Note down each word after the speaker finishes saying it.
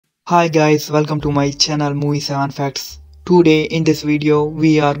Hi guys, welcome to my channel Movie 7 Facts. Today in this video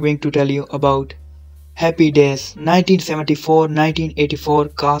we are going to tell you about Happy Days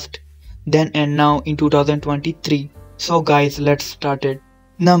 1974-1984 cast then and now in 2023. So guys, let's start it.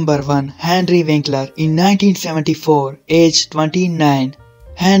 Number 1. Henry Winkler in 1974, age 29.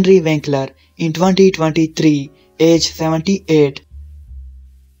 Henry Winkler in 2023, age 78.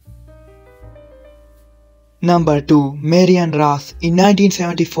 Number 2. Marion Ross in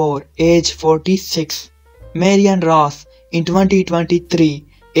 1974, age 46. Marion Ross in 2023,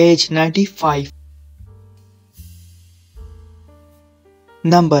 age 95.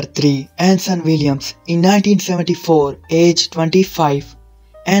 Number 3. Anson Williams in 1974, age 25.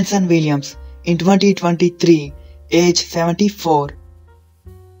 Anson Williams in 2023, age 74.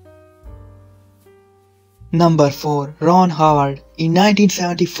 Number 4. Ron Howard in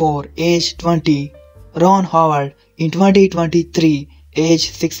 1974, age 20. Ron Howard in 2023,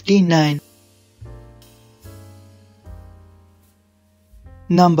 age 69.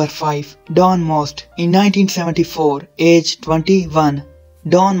 Number 5. Don Most in 1974, age 21.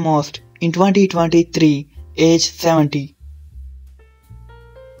 Don Most in 2023, age 70.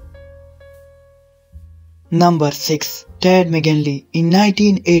 Number 6. Ted McGinley in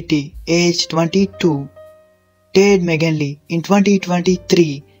 1980, age 22. Ted McGinley in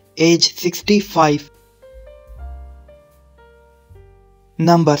 2023, age 65.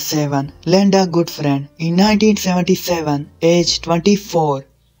 Number 7. Lynda Goodfriend in 1977, age 24.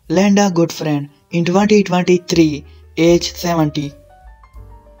 Lynda Goodfriend in 2023, age 70.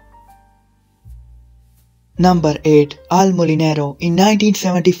 Number 8. Al Molinero in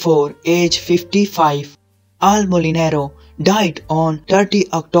 1974, age 55. Al Molinero died on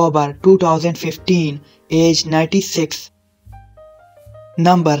 30 October 2015, age 96.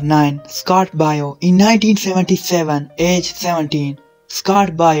 Number 9. Scott Baio in 1977, age 17.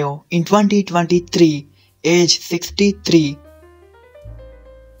 Scott Baio in 2023, age 63.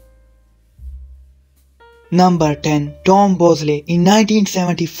 Number 10. Tom Bosley in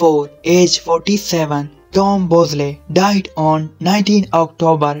 1974, age 47. Tom Bosley died on 19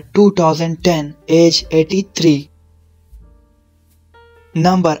 October 2010, age 83.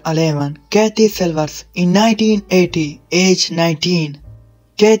 Number 11. Kathy Silvers in 1980, age 19.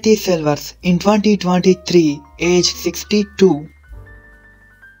 Kathy Silvers in 2023, age 62.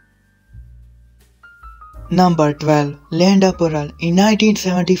 Number 12. Lynda Purrell in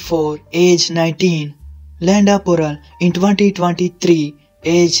 1974, age 19. Lynda Purrell in 2023,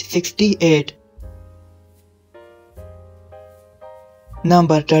 age 68.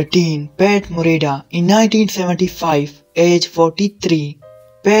 Number 13. Pat Morita in 1975, age 43.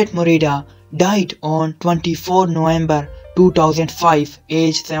 Pat Morita died on 24 November 2005,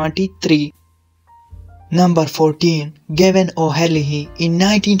 age 73. Number 14. Gavin O'Herlihy in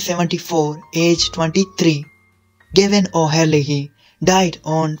 1974, age 23. Gavin O'Herlihy died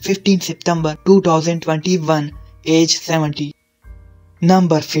on 15 September 2021, age 70.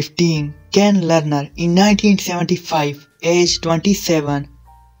 Number 15. Ken Lerner in 1975, age 27.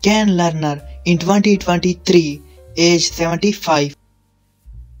 Ken Lerner in 2023, age 75.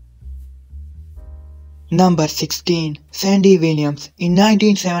 Number 16. Sandy Williams in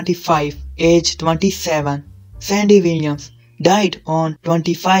 1975, age 27. Sandy Williams died on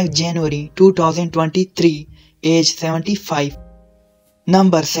 25 January 2023, age 75.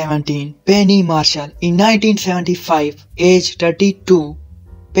 Number 17. Penny Marshall in 1975, age 32.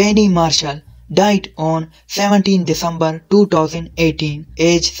 Penny Marshall died on 17 December 2018,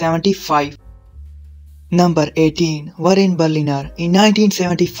 age 75. Number 18. Warren Berliner in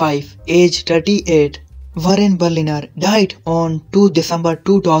 1975, age 38. Warren Berliner died on 2 December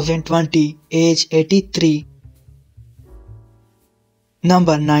 2020, age 83.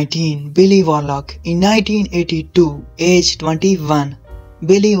 Number 19. Billy Warlock in 1982, age 21.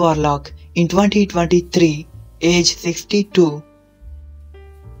 Billy Warlock in 2023, age 62.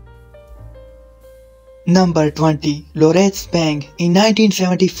 Number 20. Lorette Spang in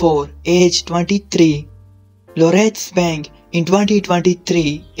 1974, age 23. Lorette Spang in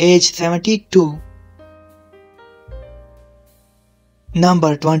 2023, age 72.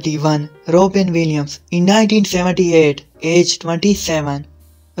 Number 21. Robin Williams in 1978, age 27.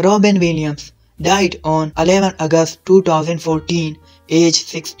 Robin Williams died on 11 August 2014, age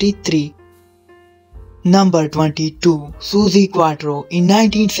 63. Number 22. Susie Quattro in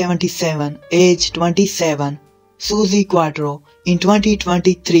 1977, age 27. Susie Quattro in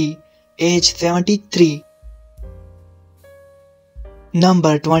 2023, age 73.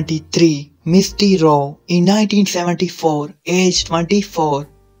 Number 23. Misty Rowe in 1974, age 24.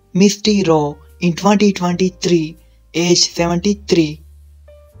 Misty Rowe in 2023, age 73.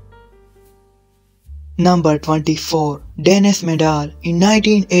 Number 24. Dennis Medal in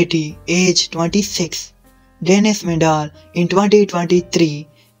 1980, age 26. Dennis Medal in 2023,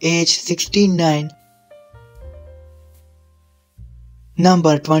 age 69.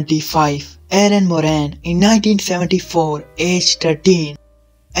 Number 25. Erin Moran in 1974, age 13.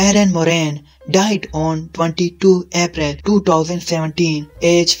 Erin Moran died on 22 April 2017,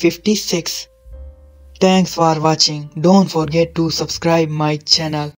 age 56. Thanks for watching. Don't forget to subscribe my channel.